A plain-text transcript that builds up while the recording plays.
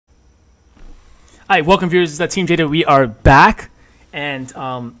Hi, welcome viewers. It's Team Jada. We are back, and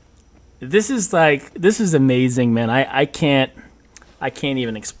this is amazing, man. I can't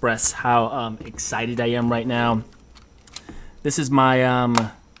even express how excited I am right now. This is my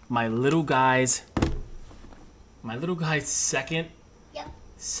my little guy's second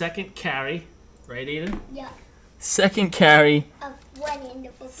carry, right, Aidan? Yeah. Second carry. Of winning the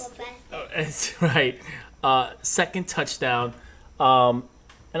football basket. Oh, that's right. Second touchdown.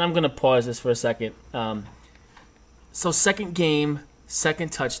 And I'm going to pause this for a second. So second game,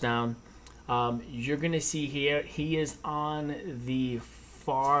 second touchdown. You're going to see here, he is on the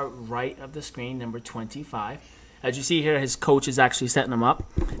far right of the screen, number 25. As you see here, his coach is actually setting him up.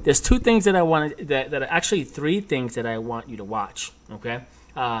 There's two things that I want actually three things that I want you to watch, okay?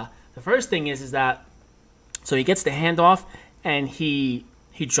 The first thing is that, so he gets the handoff and he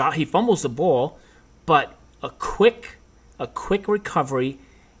fumbles the ball, but a quick recovery,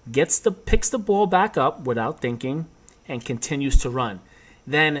 picks the ball back up without thinking and continues to run.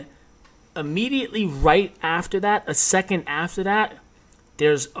 Then immediately right after that, a second after that,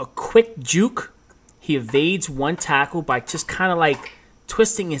 there's a quick juke. He evades one tackle by just kind of like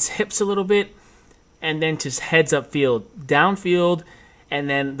twisting his hips a little bit and then just heads upfield, downfield. And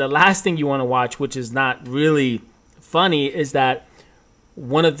then the last thing you want to watch, which is not really funny, is that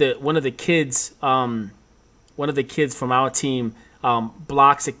one of the kids from our team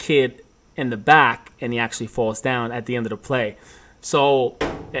blocks a kid in the back, and he actually falls down at the end of the play. So,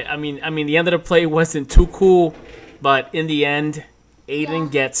 I mean, the end of the play wasn't too cool, but in the end, Aidan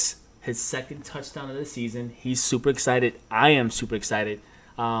gets his second touchdown of the season. He's super excited. I am super excited.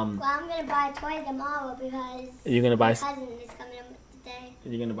 Well, I'm gonna buy a toy tomorrow because you're gonna buy. My cousin is coming up today.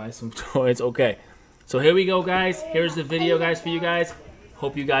 You're gonna buy some toys. Okay. So here we go, guys. Here's the video, guys, for you guys.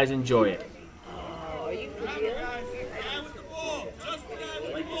 Hope you guys enjoy it.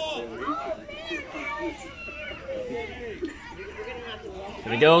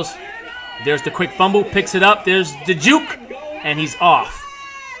 Here he goes. There's the quick fumble. Picks it up. There's the juke. And he's off.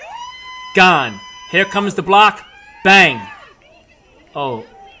 Gone. Here comes the block. Bang. Oh.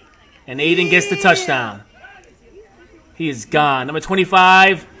 And Aidan gets the touchdown. He is gone. Number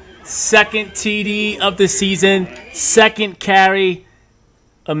 25. Second TD of the season. Second carry.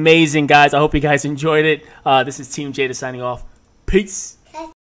 Amazing, guys. I hope you guys enjoyed it. This is Team Jada signing off. Peace.